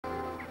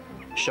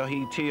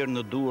Shahí tír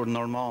na dúr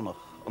normánach,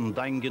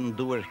 dangin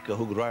dúr go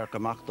thug rair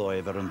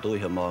amachtáibh ar an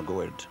dúthe má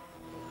gúird.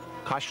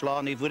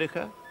 Caisláán í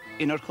bhuiricha,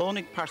 inar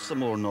chónig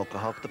persamór nó go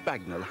hachta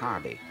beagnal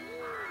Hardy.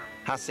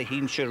 Has a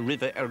hín sé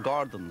rive ar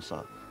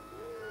gardansa.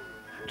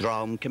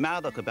 Drám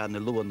cymada go ben na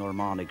lua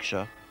normánig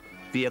se,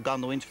 hí a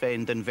ganúint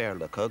féin den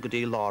verlacha go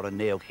dí lára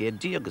neog héad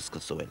díagas go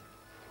súil.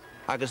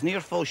 Agus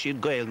níor fó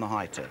siad gael na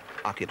haite,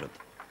 acirad.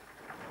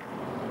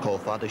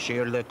 Cófad a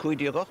sér le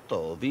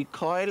 58 hí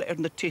cael ar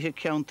na tithe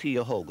ceantaí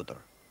a hógadar.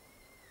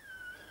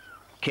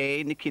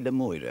 Cé na cile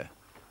múire,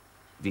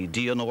 hí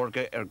díon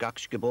orga ar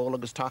gach gibol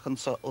agus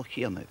tachansa ó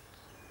chéanamh.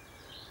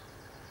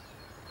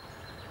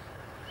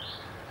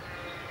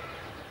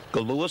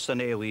 Go luas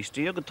an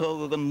éhístí a go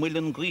tóg an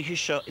muilin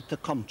gríise ita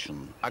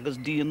comtin agus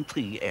díon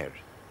trí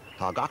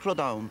Tá gachra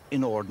dawn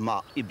in ord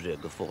ma ibre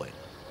go fóil.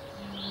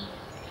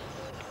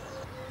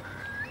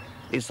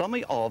 Is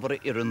samí ábhar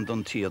irin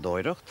don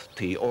Tuíodóireacht,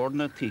 tí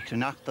ordna, tí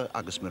crinachta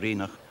agus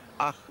marínach,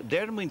 ach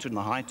der muintir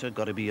na haite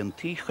gar bí an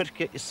tí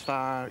churce is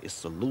fearr, is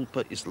sa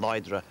lúpa, is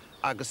leidre,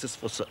 agus is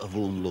fusa a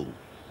bhún lú.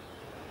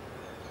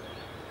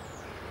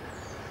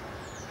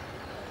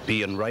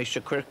 Bí an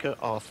reise churce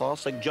á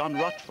fás ag John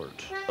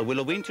Wexford, a bhfuil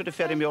a winter de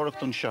ferry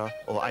meoracht an seo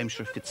ó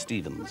Aimsir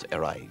Fitzstevens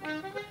ar aig.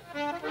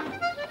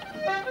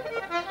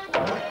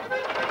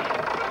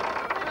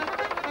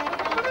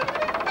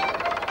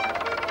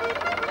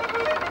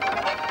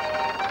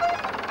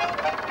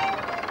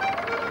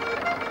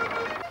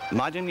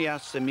 Maidin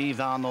ias sa mí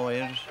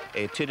bheanóir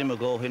tirim a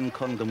ggóhin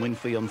chun go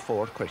muinfaí an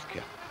fór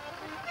cuirce.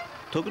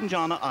 Tugann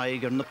John a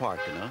aig ar na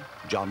parcina,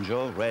 John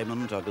Joe,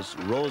 Raymond agus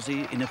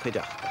Rosie ina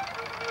chuideachta.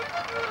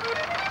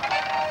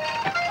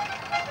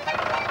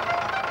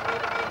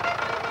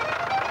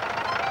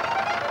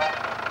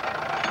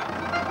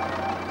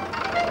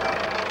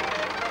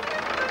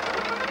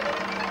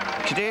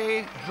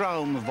 Today,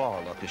 rám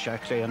bharlach is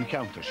sé an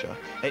counter se,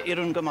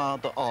 iran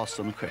gamad a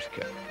ásan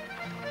cuirce.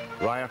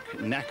 Rairc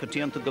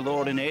necatíanta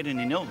golóir in éidir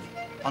in nómh,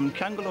 an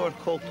ceangalóir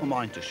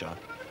cóptomáinte se,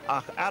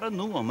 ach ar an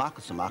nua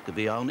amachchas amach a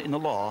bhí ann ina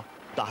lá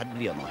 10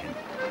 bliain ó hin.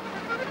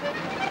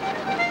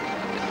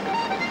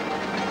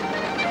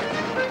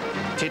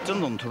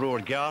 Titan an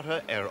tuair geartha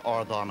ar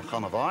ardán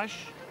chanabháis,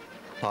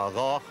 tá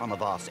gá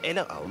chanabhás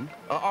eile ann,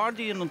 a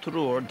ardaíonn an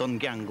tuair don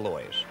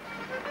geanglóir.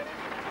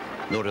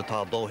 Nuair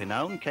atá dóhin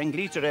ann, cén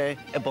glítar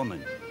é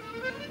bunin,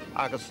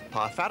 agus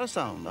tá fearas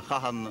ann a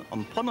chahan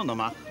an punan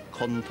amach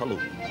chun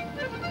talún.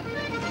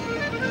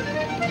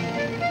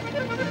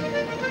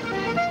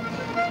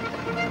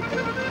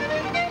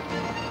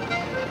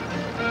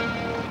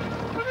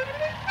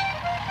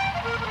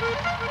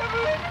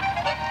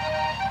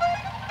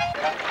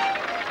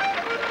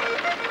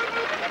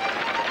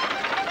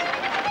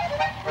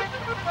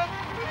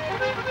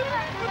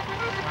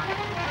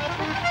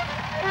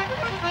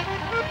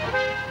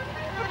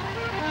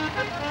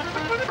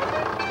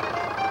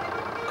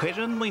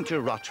 Cuireann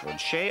muintir Rochford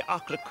sé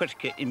acra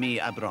cuirce I mí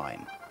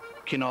Abrain,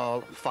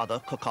 cinál fada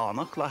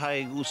cocánach le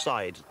haig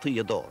úsáid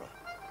Tuíodóir.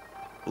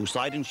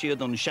 Úsáidann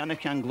siad an seanna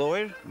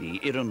ceanglóir, ní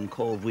iran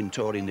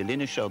cómhaintóirí na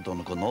linne seo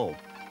don gnó.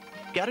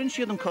 Gearann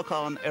siad an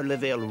cocán ar le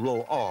bhéal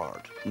ró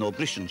ard, nó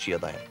brisin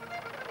siad é.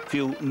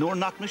 Fiú nuair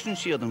nachmisin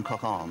siad an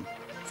cocán,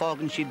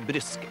 fágann siad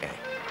brisk é.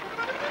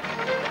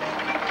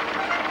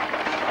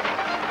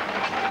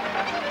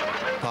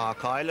 Tá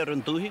cael ar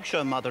an dúthaigh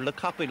seo maidir le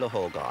capúil le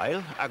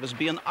thógáil, agus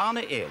bí an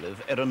anna éileh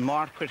ar an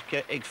mar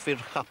cuirce ag fir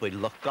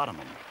capúil Loch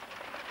Garman.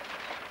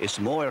 Is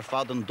mó ar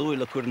fad an dúil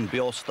le chuir an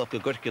beostach a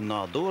gcuircin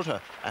ná dúrtha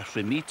a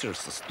 3 mítir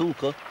sa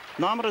stúcha,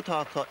 ná mar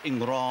atá tá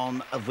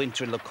ingrán a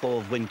bhaintir le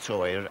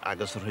cómhaintóir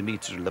agus 3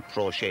 mítir le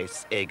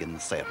próséis éigean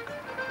Ceirde.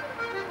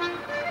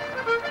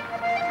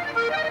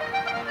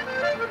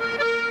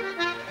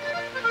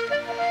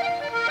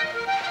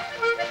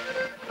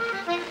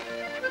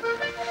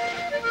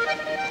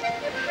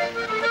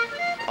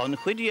 An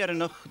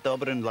chuidéarnach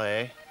d'obair an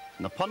le,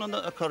 na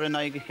panana a chur in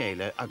aige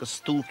chéile agus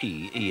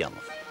stúcaí I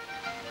dhéanamh.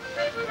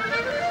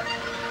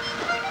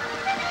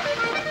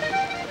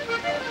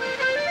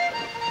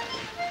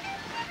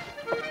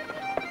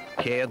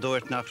 Cé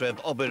dúirt nach raibh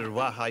obair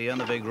watha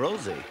dhéanamh ag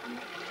Rosie.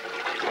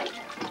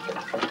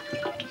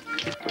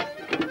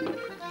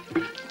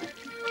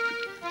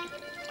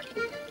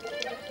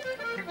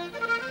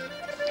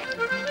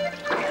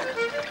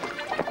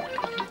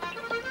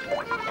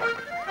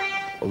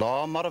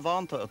 Lá mar a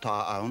bhaanta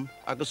atá ann,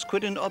 agus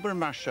cuireann obair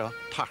mar seo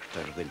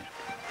tartar dhuine.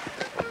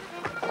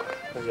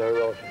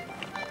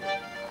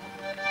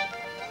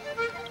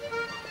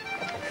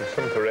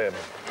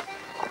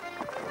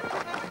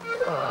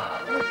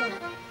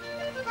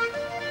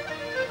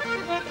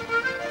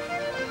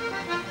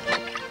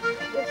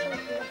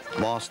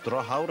 Más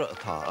drothóra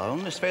atá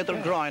ann, is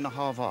féidir gráin a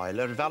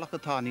hábháil ar bhealach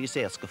atá níos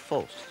éasca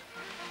fós.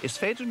 Is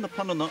féidir na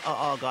panana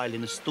a ágáil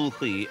ina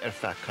stúchaí ar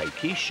feadh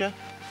caicíise,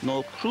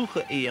 nó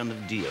crúcha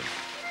éanamh díobh,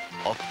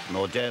 ach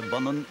nó de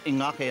banan I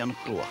ngach an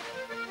cruach.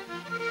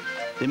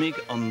 Dimig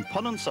an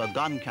panan sa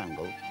gan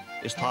ceangal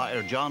is tá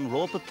ar John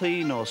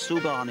Rópataí nó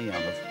súbán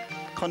éanamh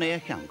chun é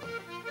ceangal.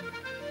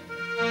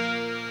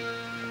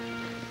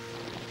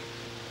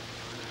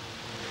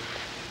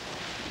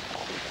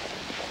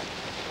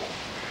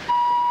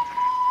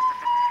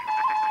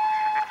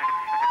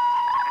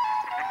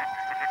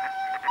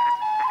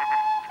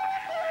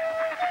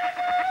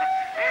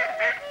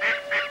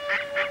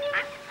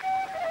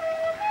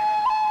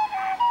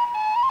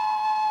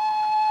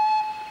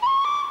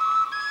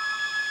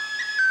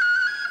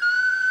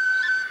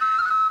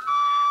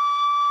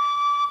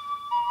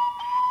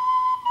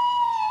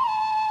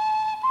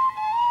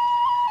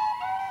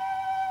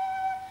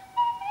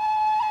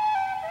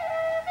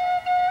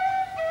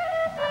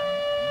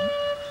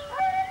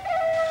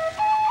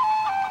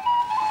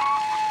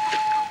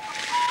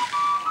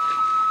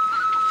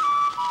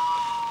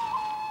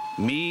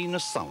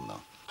 sauna.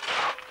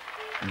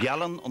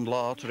 Gealan an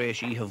lá tar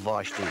éis ihe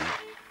bhaistí.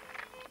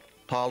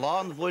 Tá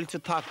lán bhfuilte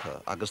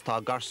tacha agus tá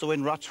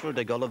garsúin Wexford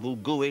ag gala bhú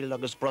gúil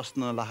agus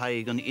brosna le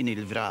haig an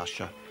inil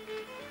bhráise.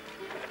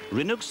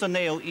 Rinneag sa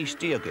néo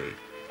ístíagaí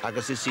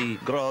agus is í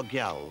grá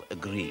geal a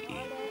Croí.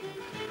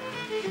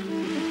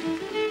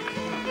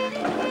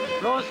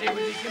 Rosie,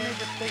 will you give me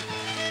the stick?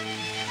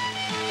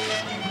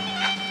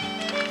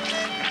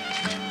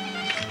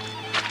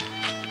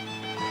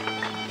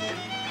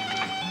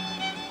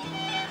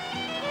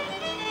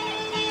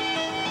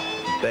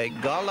 Bei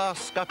gala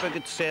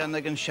scapagad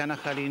séanag an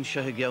senachalín se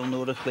a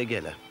geanúr a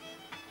chligile.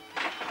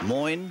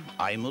 Móin,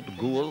 aimimud,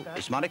 gúil,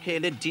 is mar a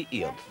chéile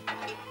díiad.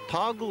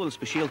 Tá gúil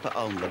speisialta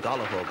ann le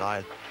galathó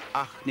gael,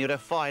 ach ní ra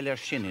fáil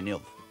sin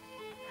inniuh.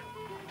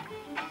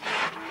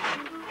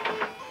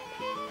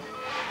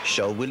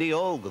 Seo bhuilí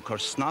óg a chur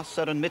snas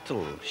ar an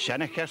mital,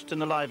 sena cheist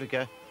na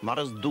laivige, mar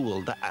as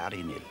dúil de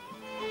airinil.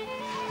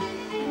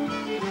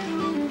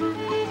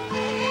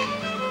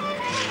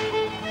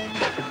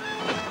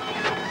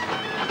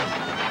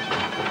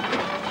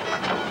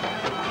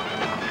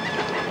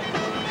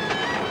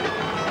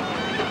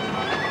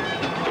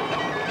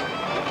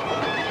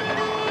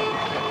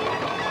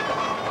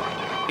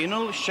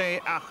 Inal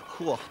sé ach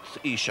chuacht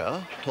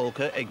isa,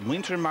 tóca ag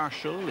Winter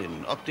Marshall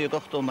in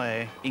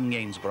 1889 in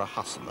Gainsborough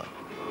Hassanna.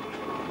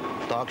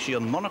 Dag sí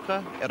an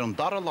monacha an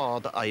dara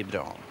lá de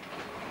Eibreán.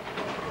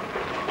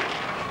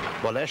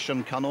 Ba leis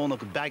an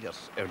canónach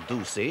bagas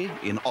dúsaí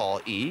in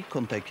AI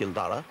chunta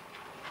Kildara,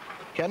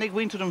 ceannig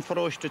Winter an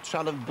foróiste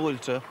trealah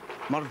buailte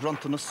mar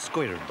bronta na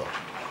Ceirde.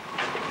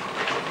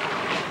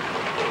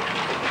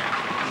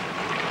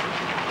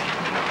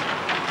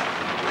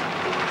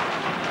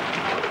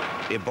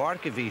 I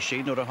barca bhí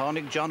sí nuair a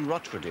tháinig John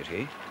Rochford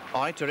irtí,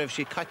 áit a raibh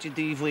sí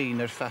caitidí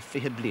bhuain ar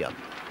fiche bliain.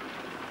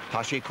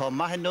 Tá sí cá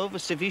maithe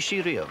sa bhí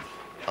sí riamh,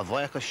 a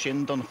bhacha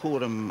sin don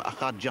chúram a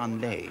chad John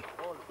Lay.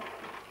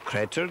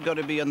 Creatar gur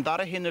bhí an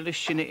dara hinne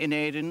sinna in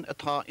éireann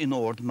atá in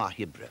ord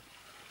maithibre.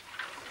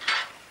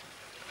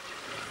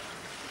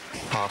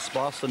 Tá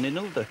spás an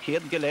inal de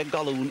chéad go le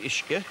galún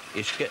isce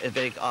a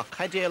bheith a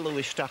caidéalú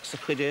isteach sa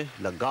chuide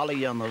le gala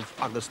dhéanamh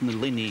agus na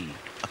liní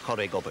a chur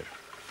ag obair.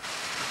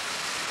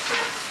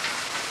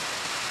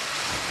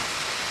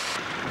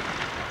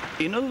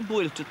 Inal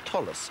buailte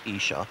tolas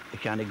isa a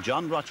cheannig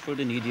John Rochford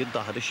in idiad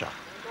dahad seach.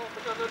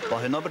 Ba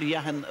hin obair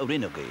dheathan a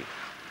rinneagaí.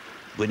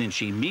 Buineann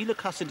sí 1000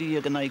 casadí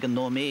ag an aig an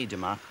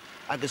nóméideach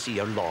agus í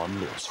ar lán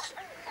luas.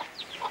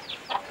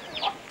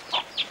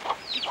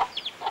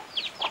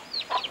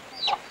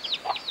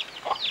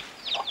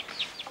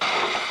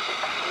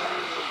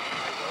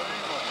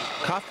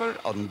 Caafar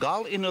an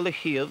gal inal a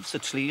chiamh sa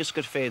tlíos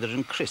gur féidir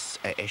an Chris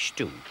a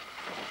eistú.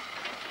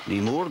 Ní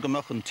mór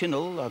gomach an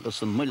tinal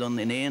agus an muilean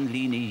in éon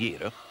líní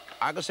dhéireach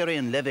agus ar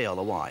éon levéal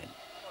a bháin.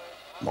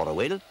 Mar a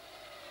bhfuil,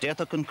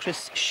 déach an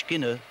Chris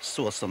scinne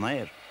suas an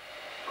air.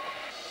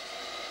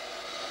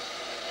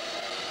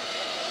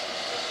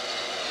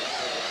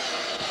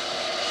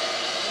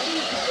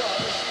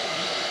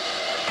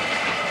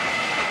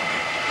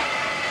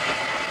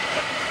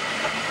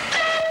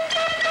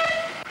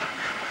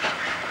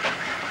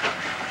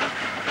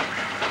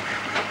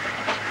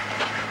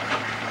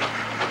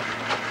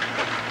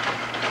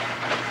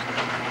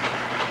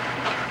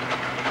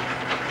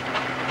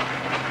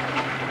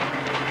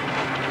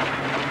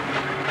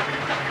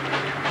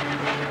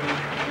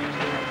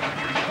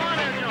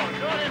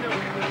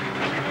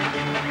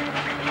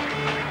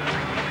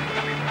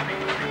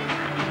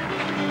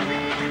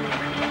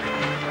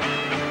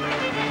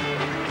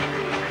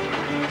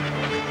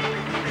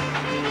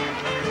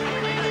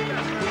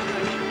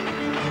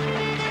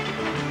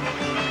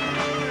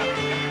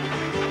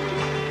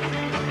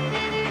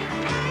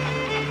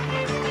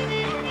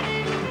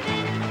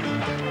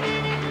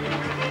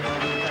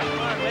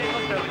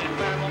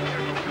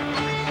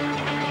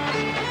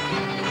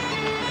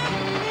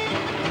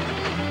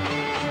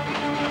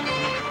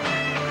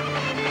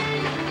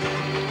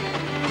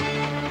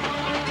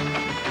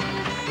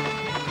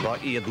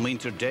 Iad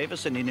Winter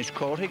Davis in Inish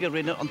Corrig a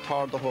rinne an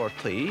tar de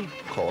hortaí,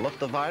 cólach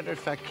de bhair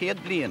fe céad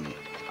blian,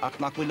 ach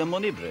nach bhfuil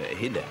monibre a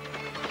hiile.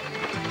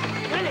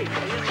 Willie,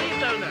 you see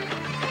down there?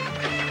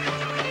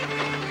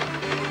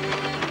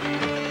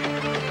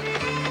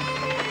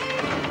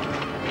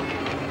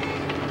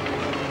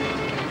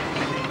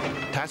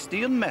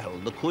 Tastíí an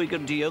mehel de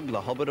chuigar diaag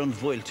le hobar an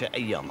bhuailte a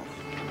dhéanamh.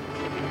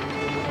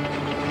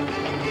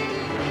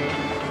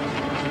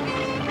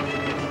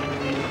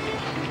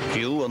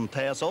 Fiú an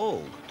taas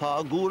óg, tá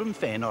a gúram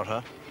féin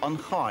ortha an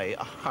chaid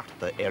a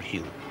charta ar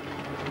hiú.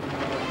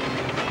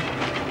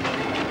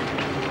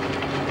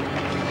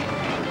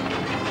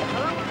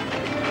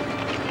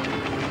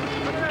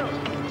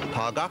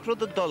 Tá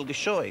gachrad a dulga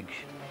seoig,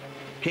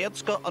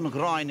 céadsca an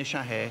ghráine se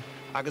hé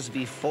agus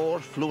bhí fór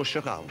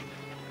flúise gáin,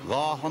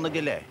 gá honna go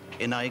le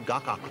in é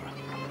gach acra.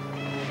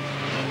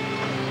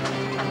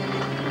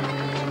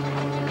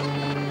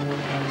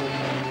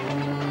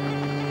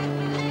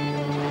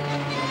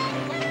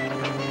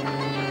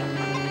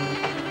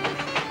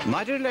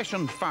 Maidir leis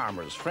an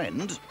farmer's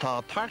friend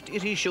tá tart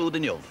irí siúd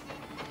in jobh.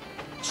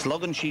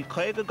 Slogan si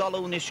coige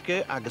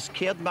galúnisce agus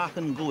céadmach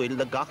an gúil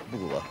le gach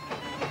búla.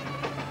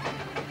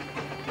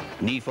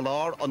 Ní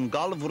falár an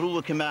galbh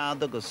rúa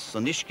cimead agus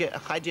an isce a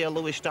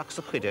chaidéalú isteach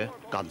sa chuide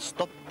gan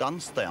stop gan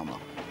stéanna.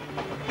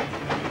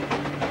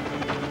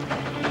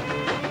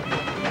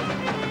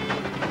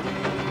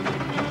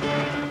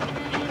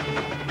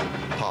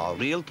 Tá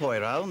rial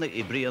tóirán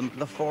i bríon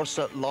le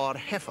fórsa lár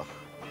hefach.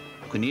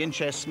 Cuníonn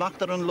sé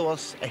smachtar an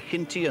luas a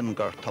chintíon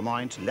gur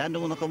tamáint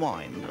leanúnach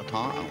amháin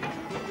atá ann.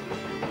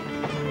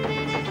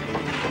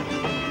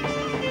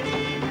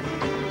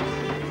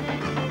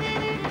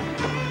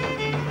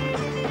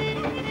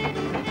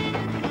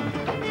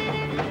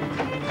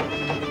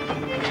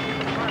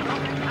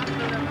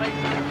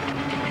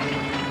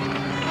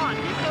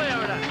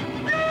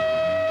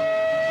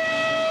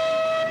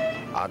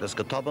 Agus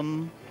go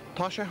taban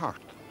tá sé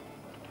hart.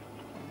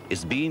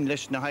 Is bín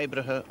leis na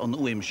haibrithe an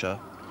uimse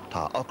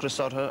tá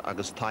ocrasartha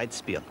agus taid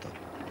spianta.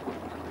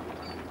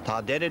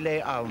 Tá deireadh le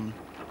ann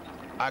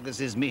agus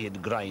is míad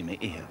graime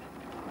ihe.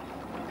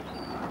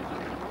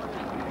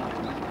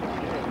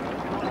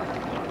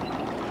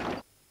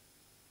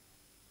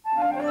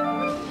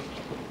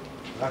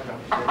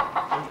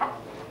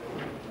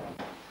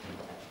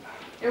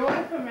 You're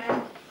welcome,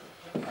 man.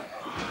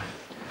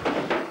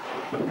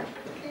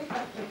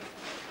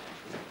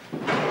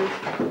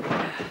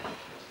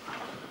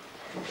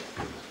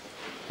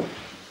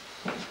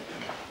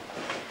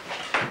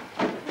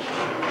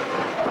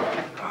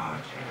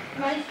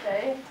 Nice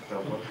day.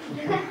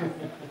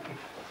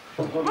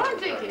 Come on,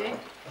 Dickie.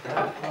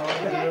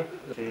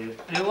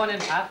 New one in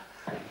half.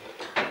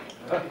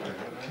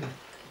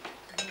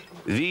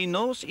 Bhí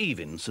nós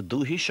íbhinn sa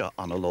dúhí seo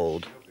an a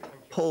lód,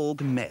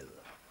 póg mell.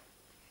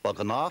 Ba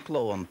gannách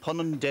lo an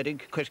ponan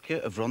derig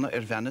cuirce a bhronna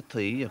bhena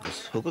taí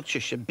agus thugad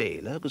si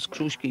béle agus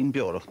crúscín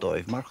beoracht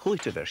dóibh mar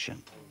chuite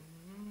versin.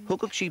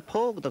 Thugad si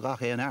póg de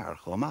gach éan air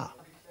chomá.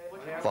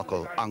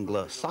 Focail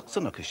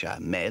Anglo-Saxonach se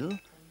mell,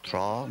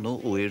 trá nó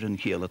uair an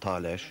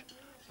chéalatá leis,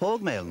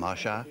 póg mell má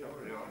se,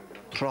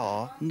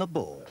 trá na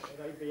bóg.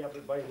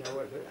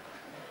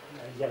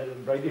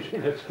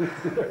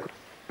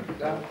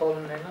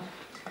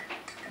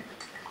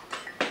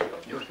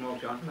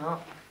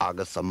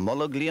 Agus a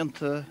molla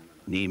glianta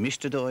ní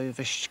mistadóibh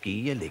a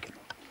scí a ligan.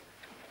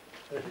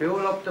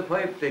 Fuel up the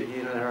pipe,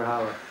 Dickie, in her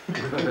house.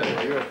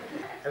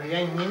 Have you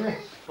any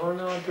minutes? Oh,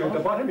 no, The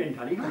bottom in,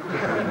 Tony.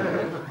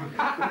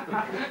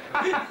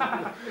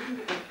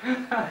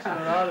 That's a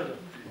lot of them.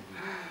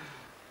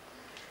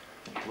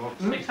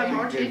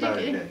 640,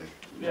 Dickie.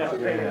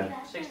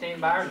 Yeah. 16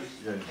 bars.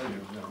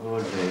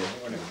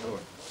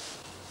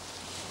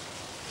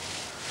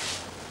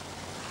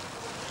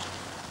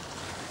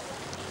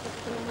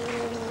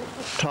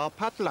 Tá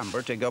Pat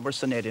Lambert ag obair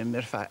san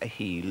éidim fa a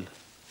híl,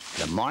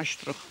 le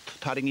maistrucht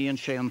taringíonn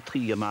sé an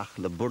tí amach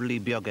le burlí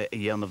beaga a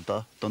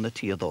dhéanamh don na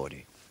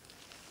Tuíodóirí.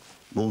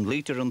 Mún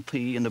lítar an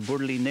tí in na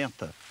burlí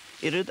néata,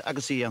 irid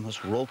agus í dhéanamhas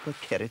rópa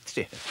ceire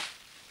tríthe.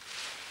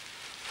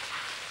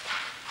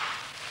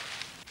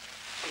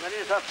 What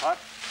is that, Pat?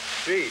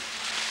 3.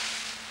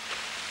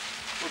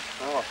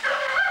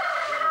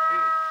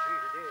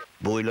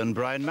 Búileann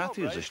Brian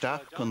Matthews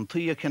isteach chun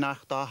tí a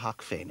cinach dá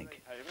hac féinnig.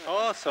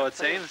 Oh, so it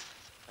seems.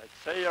 I'd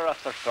say you're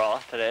after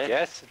straw today.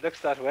 Yes, it looks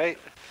that way.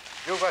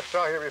 You've got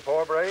straw here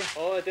before, Brian?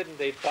 Oh, I did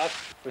indeed, Pat.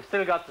 We've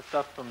still got the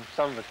stuff from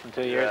some of it from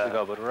 2 years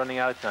ago, but we're running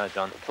out now,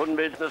 John. It wouldn't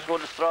be as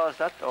good a straw as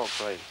that. Oh,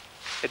 right.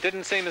 It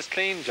didn't seem as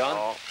clean, John.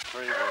 Oh,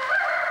 very good.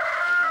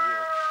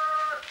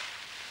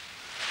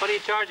 What are you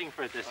charging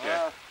for it this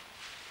year?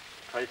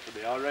 Price will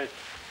be all right.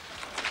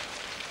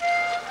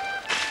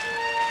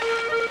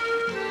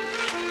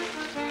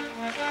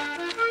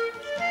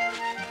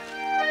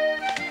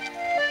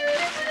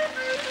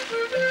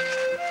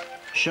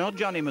 Seo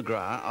Johnny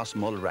McGrath as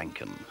mull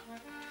Rankin.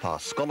 Tá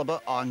scolaba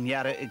an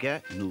neara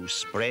ige nó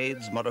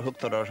spréids mar a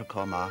thugtar ar a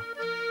comá,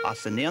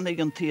 as in éanaigh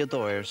an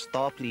Tuíodóir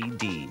stáplí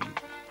dín.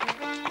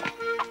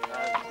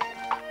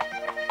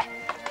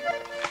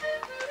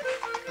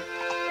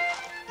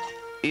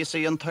 Is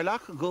é an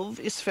tailach gubh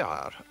is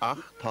fear,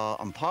 ach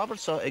tá an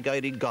tábharsa ag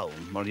éirí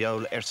gaun mar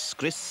jaall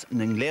scris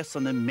na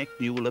nglésanna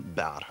micniúla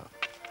beartha.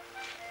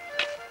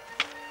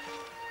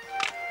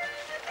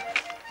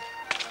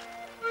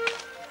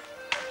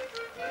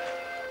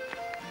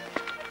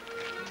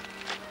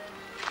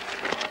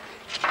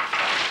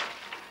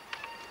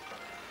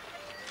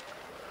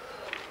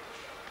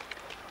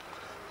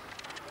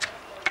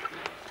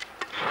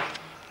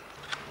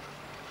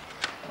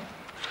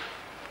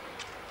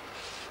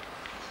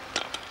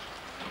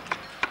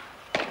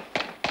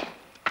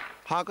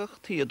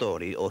 Hagach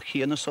Tuíodóirí ó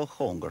chéanas ó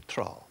chóngar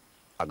trá,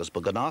 agus ba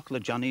gannách le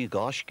Johnny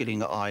gáis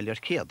gilinga áil ar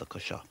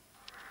céadacha seo.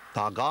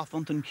 Tá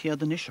gáfant an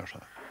céadan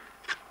isirtha.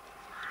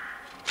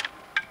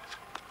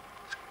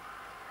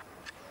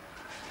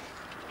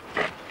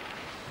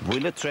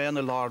 Bhuaile tréan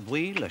a lár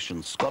bhuí leis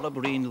an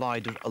scolabarín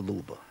leidir a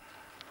lúba.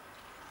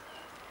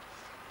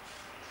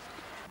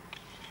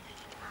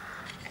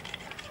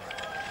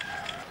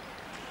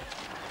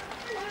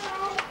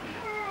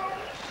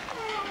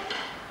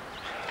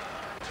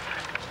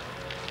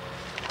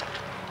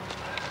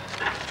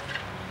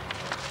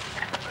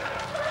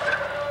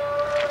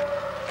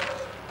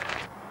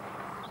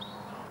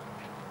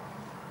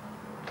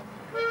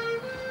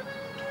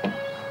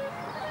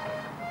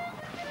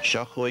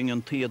 Seo chuing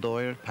an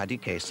Tuíodóir Paddy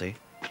Casey,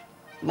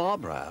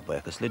 lábra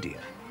buchas Lydia.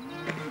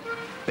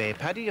 Bé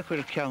Paddy a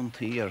chuir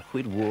ceantaí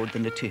chuid mhór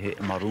den na tithe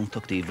I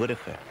marúntaachtaí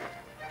mhuiricha.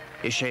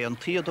 Is sé an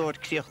Tuíodóir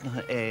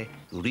críochnatha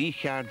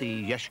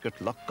rícheardaí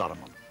dheisceart Loch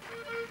Garman.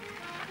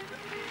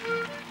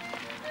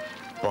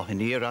 Ba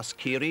hníir as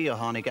círaí a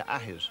tháinig a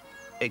athir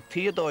ag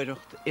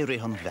Tuíodóireacht I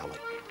rihan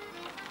bheala.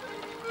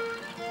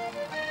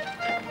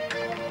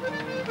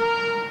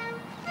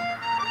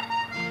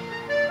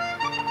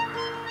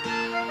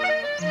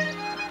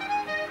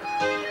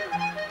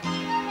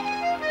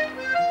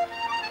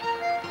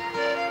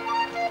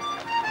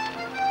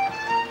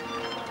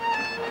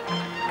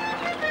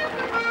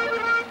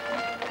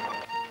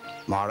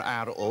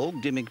 Mar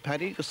óg dimig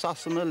Paddy go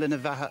sasanna lena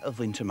bheithe a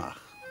bhainteach.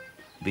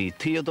 Bhí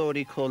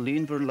Tuíodóirí có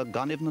líonmhar le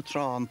ganibh na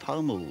trán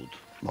talmúd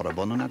mar a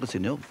bhunan agus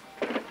inniu.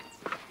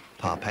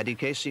 Tá Paddy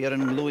Casey ar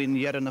an luin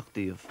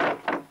dhearannachtaíomh.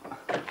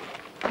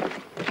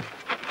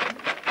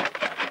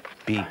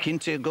 Bhí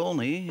cinnte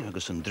gcónaí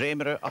agus an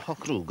dréimire a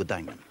chocrú go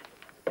daingan.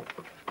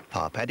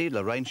 Tá Paddy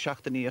le rainn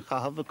seachtaí a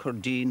chahabh a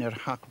churdín ar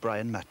Hac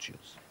Brian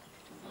Matthews.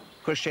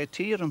 Chuir sé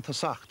tír an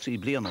tasach 3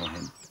 bliain ó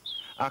hin,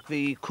 ach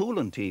bhí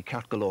cúlantí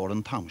ceart go leor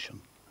an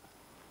tamsin.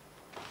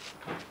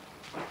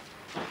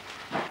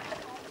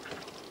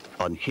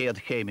 An chéad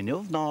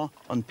chéimineamh ná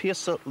an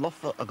píosa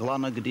lofa a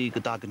glanna go dtí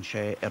go dagan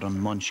sé ar an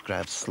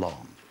munscreibh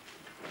slán.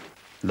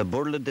 Le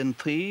burla den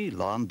trí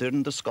lán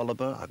duirn de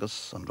scolaba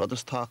agus an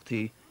rudas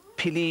táchtaí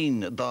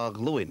pilín dag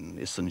luin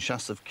is an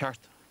seasamh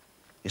ceart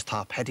is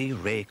tá Paddy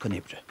ré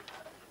conibre.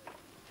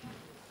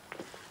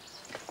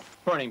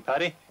 Morning,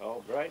 Paddy.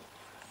 Oh, right.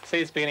 See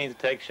it's beginning to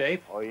take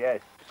shape. Oh,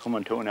 yes.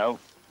 Coming to now.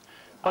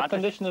 What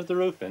condition is the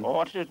roof in?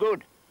 Oh, it is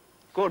good.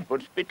 Good, but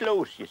it's a bit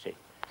loose, you see.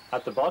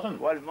 At the bottom?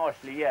 Well,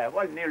 mostly, yeah.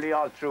 Well, nearly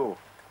all through.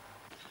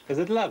 Is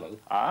it level?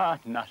 Ah,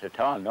 not at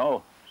all,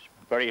 no. It's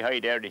very high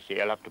there, you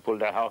see. I'll have to pull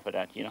that off of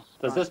that, you know.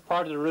 Does this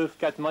part of the roof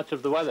get much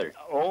of the weather?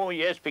 Oh,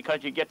 yes, because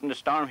you're getting the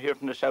storm here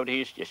from the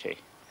southeast, you see.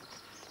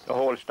 The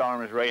whole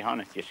storm is right on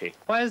it, you see.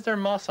 Why is there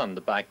moss on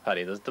the back,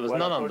 Paddy? There was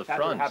none on the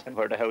front. That happen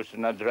where the house is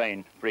not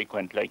drying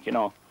frequent, like, you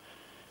know.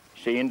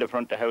 See, in the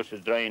front, the house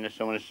is drying as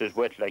soon as it's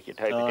wet, like you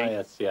type of thing. Oh,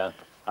 yes, yeah.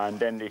 And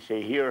then they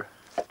say here,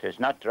 it's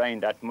not drying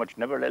that much.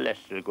 Nevertheless,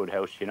 it's a good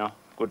house, you know.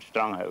 Good,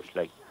 strong house,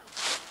 like.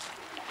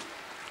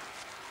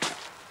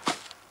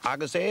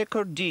 Agus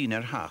churdín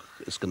ar Hach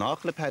is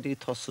gnách le Paddy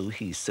tosú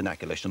hís san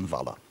aice leis an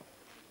bhalla.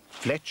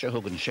 Fleit a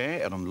thugann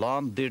sé ar an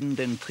lán duirn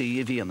den trí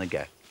a bhíon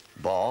aige,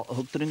 bá a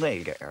thugtar an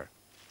Gaeilge ar.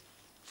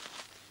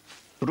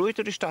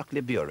 Brúitar isteach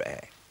le beor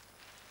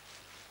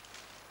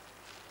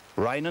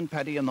Ryan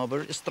Paddy an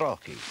obair is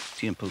trácaí,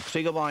 timpeall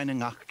 3 amháin an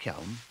ngach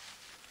ceann,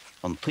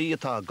 an tí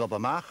atá gob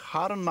amach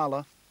thar an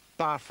mala,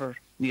 barfar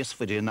níos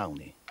fuidir an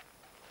náuní.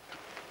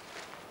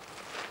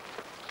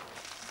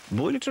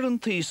 Búiltar an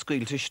tí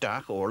scaoilte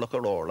isteach orlach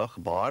ar orlach,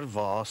 bar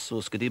bhá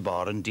suas go dtí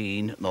bar an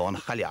dín nó an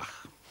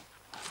chaileach.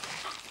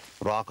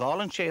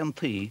 Rágálann sé an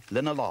tí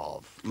lena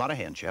lámh mar a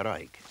héann sé ar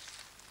aig.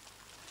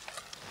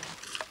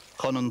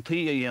 Chun an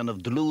tí a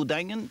dhéanamh dlú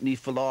daingan ní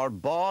fallár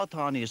bá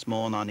tá níos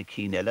món anna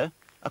cín eile,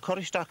 a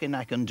choristeach in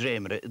ag an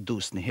dréimire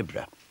dús na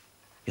hibre.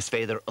 Is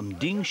féidir an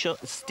dín seo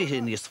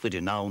stithe níos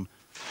fuidir nán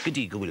go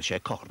dtí go bhfuil sé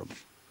cothram.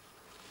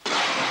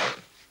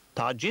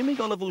 Tá Jimmy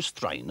go le bhús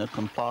traine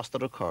chun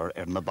plástar a chur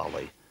ar na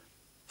ballai.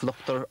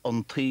 Fluchtar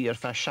an tí ar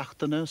feadh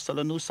seachtaine sa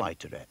le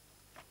núsáitere.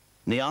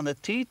 Ní anna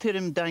tí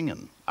tirim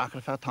daingan ach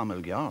ar feadh tamil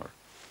gear.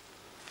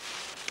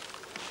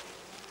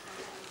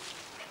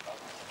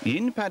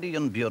 Íon Paddy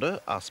an biure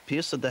as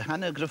píosa de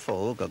hena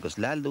grafóg agus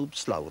lelúb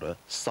sláire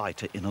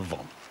saite ina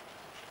bhon.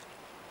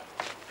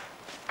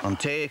 An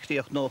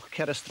téachtaíoch nóch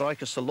ceire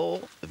stráice sa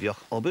ló a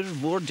bheoch obair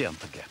mhór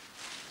déantaige.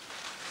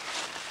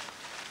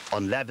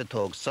 An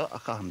levitóg sa a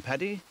chahan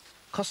Paddy,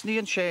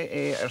 cosníonn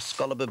sé ar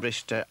scolaba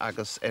briste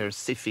agus ar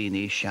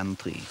sifíní sean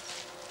trí.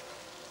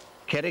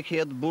 Ceirigh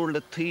chéad búr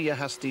le tí a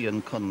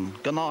heastíonn chun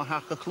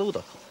gnátheach a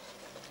chlúdach.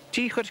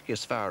 Tí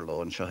chuircis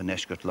fearló an seo an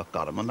eisceart le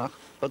Garmanach,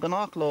 ba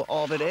gnách lo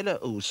ábhar eile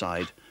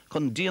úsáid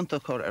chun díonta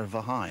chur ar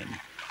bhaáin.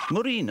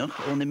 Marínach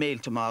ó na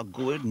méilte má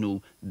gúir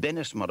nó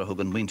benes mar a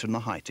thugan winter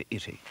na haite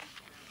iti.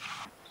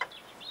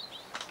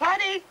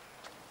 Paddy,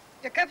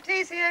 your cup of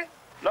tea's here.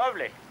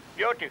 Lovely.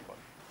 Beautiful.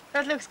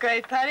 That looks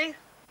great, Paddy.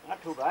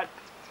 Not too bad.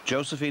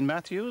 Josephine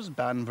Matthews,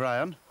 Ben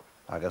Brian,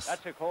 agus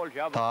That's a cold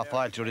job. tá up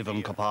there. fáilte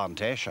rihan copán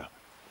téise.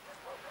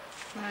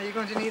 No, you're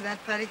going to need that,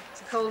 Paddy.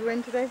 It's a cold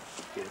wind today.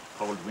 It's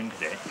cold wind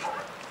today.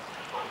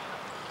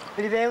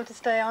 Will you be able to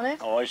stay on it?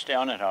 Oh, I stay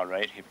on it all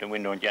right. If the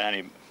wind don't get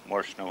any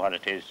worse than what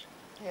it is.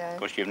 Yeah.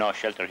 Because you've no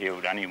shelter here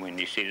with any wind.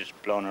 You see this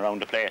blowing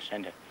around the place,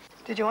 ain't it?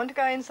 Did you want to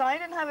go inside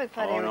and have it,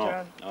 Paddy? Oh, with your no.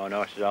 own? Oh,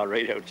 no, it's all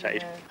right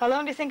outside. Yeah. How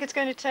long do you think it's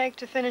going to take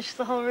to finish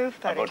the whole roof,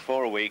 Paddy? About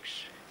 4 weeks,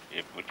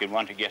 if we could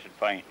want to get it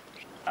fine.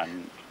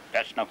 And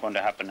that's not going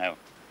to happen now.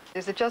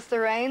 Is it just the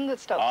rain that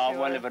stops Oh, you?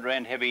 well, or- if it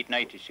rained heavy at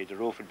night, you see, the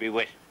roof would be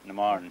wet in the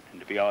morning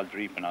and it'd be all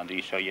dripping on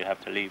these, so you'd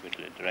have to leave it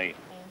till it dry.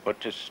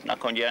 But it's not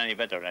going to get any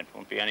better. It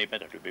won't be any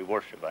better. It'll be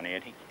worse, if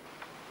anything.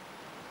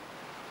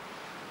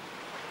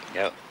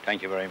 Yeah,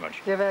 thank you very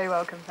much. You're very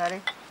welcome,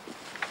 Paddy.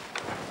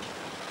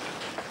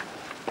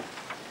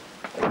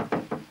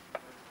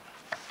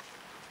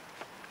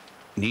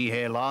 Ní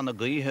hé lána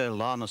gaithe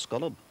lána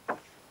scolab.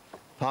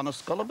 Tá na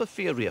scolab a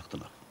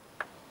fíoríochtanach.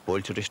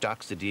 Bóiltear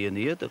isteach sa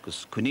díanaíad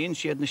agus cuiníonn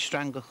siad na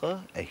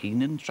strangacha a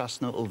híanaan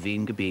trasna ó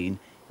bhíon go bíon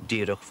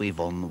díreach faoi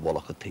bhon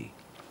wallachatí.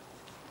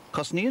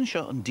 Cos níonn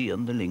seo an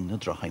díon na ling na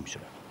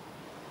drochaimsere.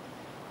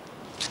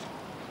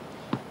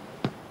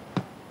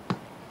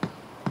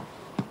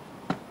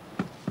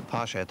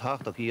 Tá sé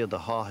tachtach iad a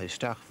hátha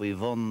isteach faoi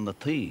bhon na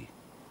tí,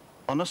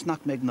 onas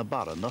nach méid na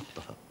bara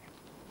nachtacha.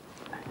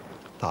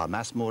 Tá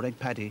meas mór ag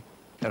Paddy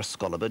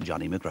scolaba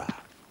Johnny McGrath.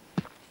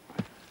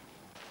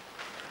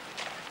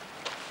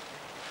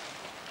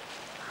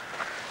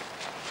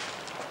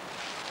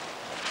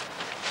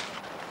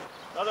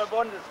 Another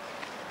bundle.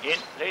 In,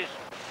 please.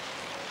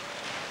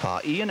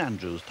 Tá Ian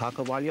Andrews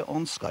take bhaile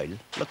ón scail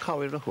le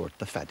cabhair a thuairt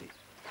the Faddy.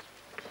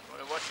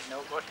 Well, watch it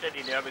now. Go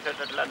steady there because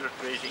that ladder's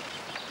crazy.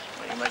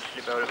 Well, you might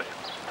slip out of it.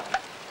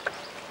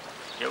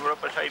 You were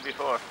up as high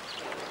before.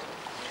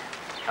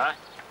 Huh?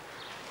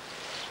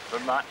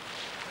 Good man.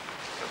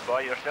 Good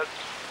boy yourself.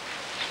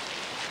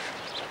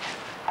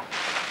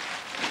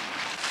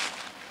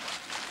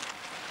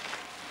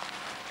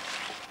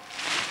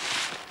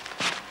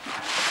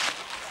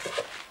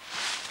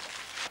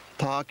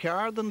 Tá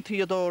ceard an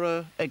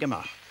Tuíodóir ag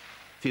amach,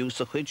 fiú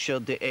sa chuid seo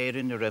de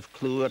éireann a raibh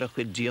clúar a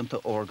chuid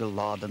díonta orgal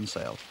lád an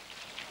saoil.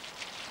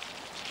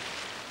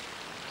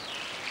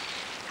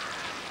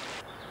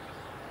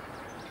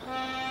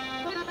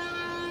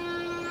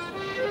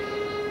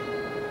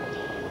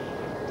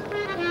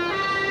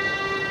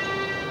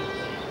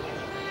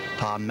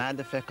 Tá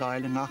meile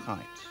feicáil in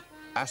ngachait,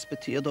 aspa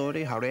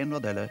Tuíodóirí har aon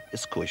rud eile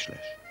is cúis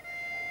leis.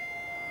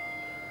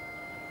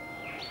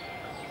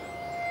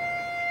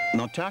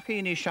 Nó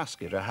tacaí ní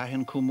seascair a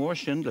haithinn cúmór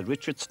sin le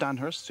Richard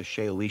Stanhurst sa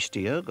sé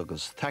uístíag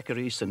agus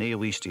Thackeray sa ní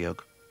uístíag.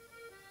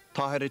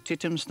 Táthir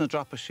titims na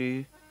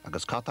dropaisí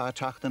agus catá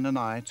teachtain na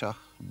náid ach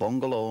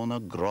bongalóna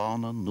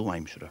grána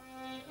nuaimsere.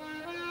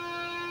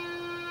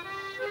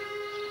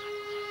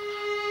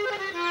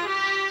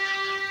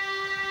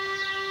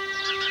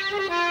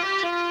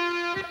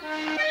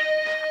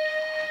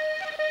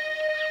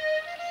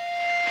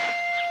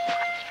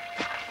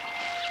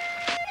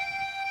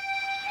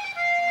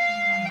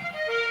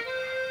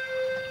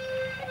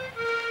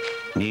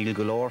 Níl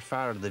go leor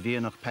fearr de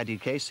bhíonach Paddy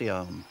Casey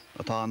ann,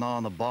 atá ná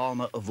na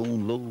bána a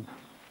bhún lú.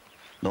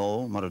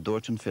 nó mar a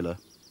dúirt an fille,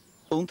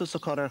 úntas a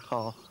chur ar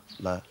chách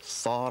le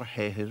sár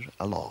héithir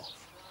a láh.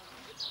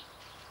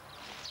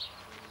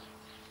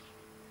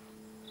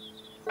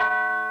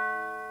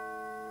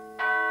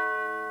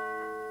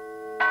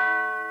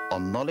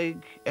 An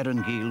nolig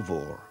an gíl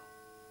mhór.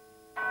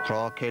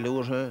 Trá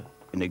céiliúrtha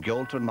ina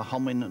gceoltar na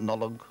hamin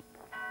nolig,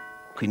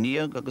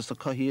 cuiníag agus a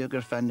cothaíag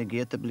ar fenn na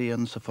géata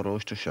bliain sa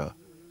pharóiste seo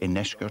i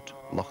neisceart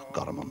Loch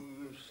Garman.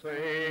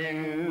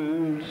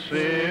 Saint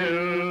Sylvester,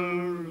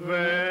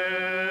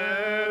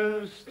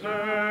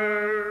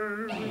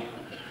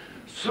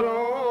 so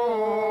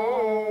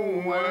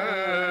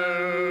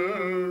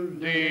well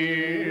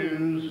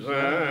deserves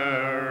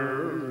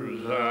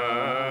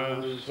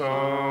a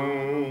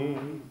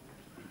song.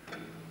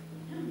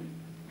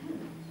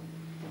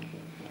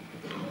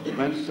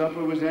 When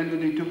supper was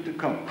ended, he took the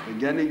cup.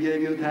 Again he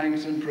gave you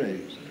thanks and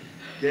praise.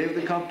 Gave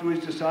the cup to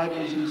his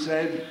disciples and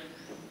said,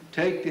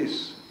 "Take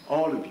this,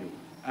 all of you,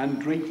 and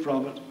drink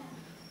from it.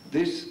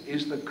 This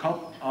is the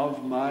cup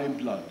of my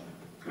blood."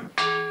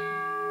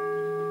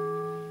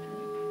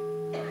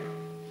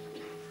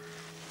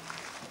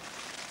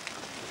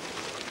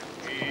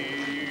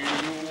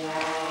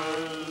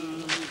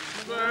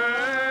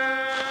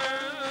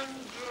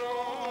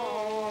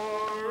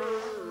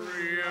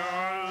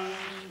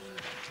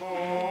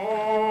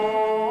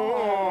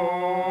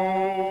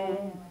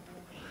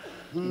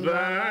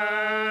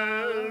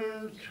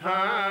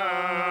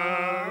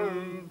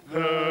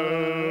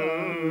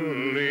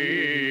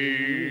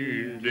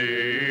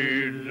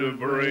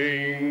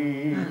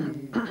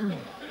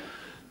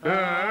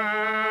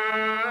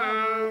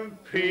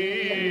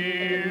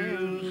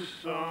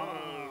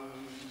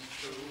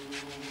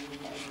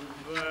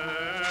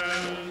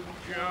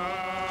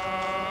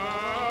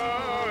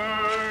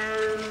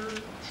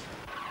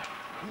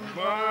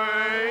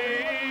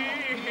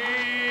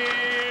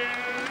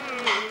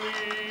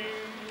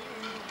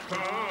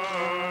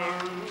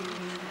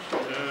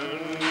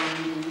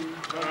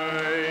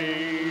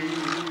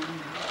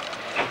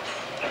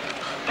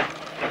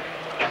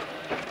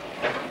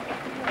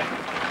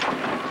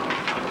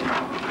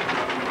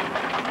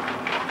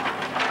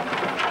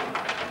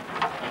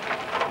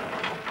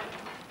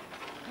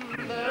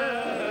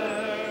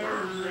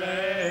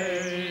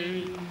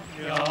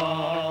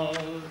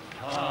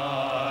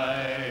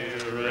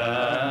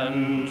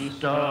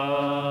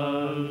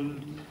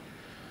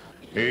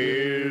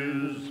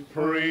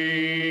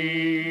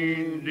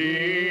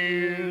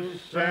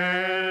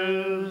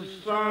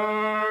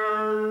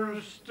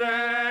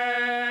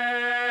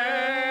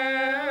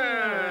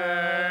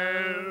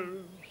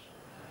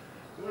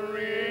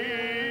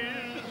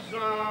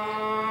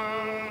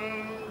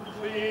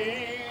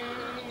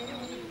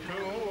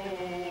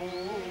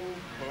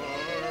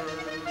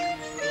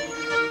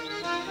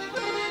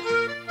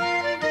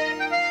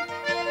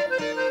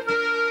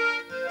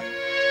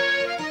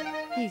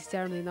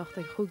 Sternaí nach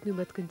ag chugnú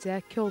met gon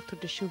de ceoltar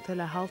de siúnta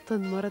le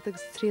haltan marad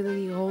agus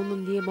trílaní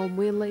hónan líam ó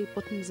muila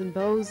buttons and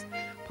bows,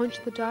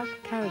 Punch the Dark,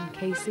 Karen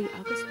Casey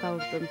agus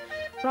Dalton,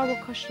 Bravo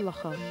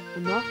Coshlacha,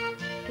 and Loch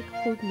ag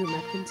chugnú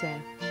met gon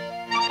de.